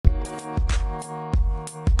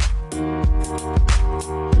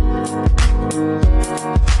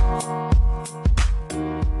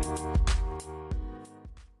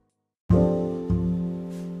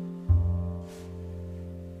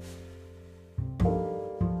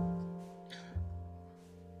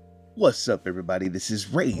What's up, everybody? This is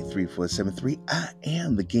Ray3473. I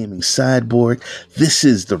am the gaming sideboard. This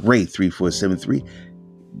is the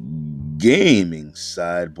Ray3473 Gaming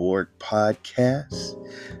Sideboard Podcast.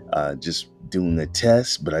 Just doing a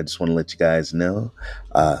test, but I just want to let you guys know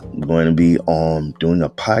I'm going to be doing a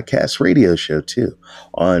podcast radio show too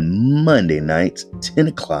on Monday nights, 10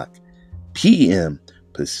 o'clock p.m.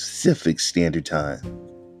 Pacific Standard Time.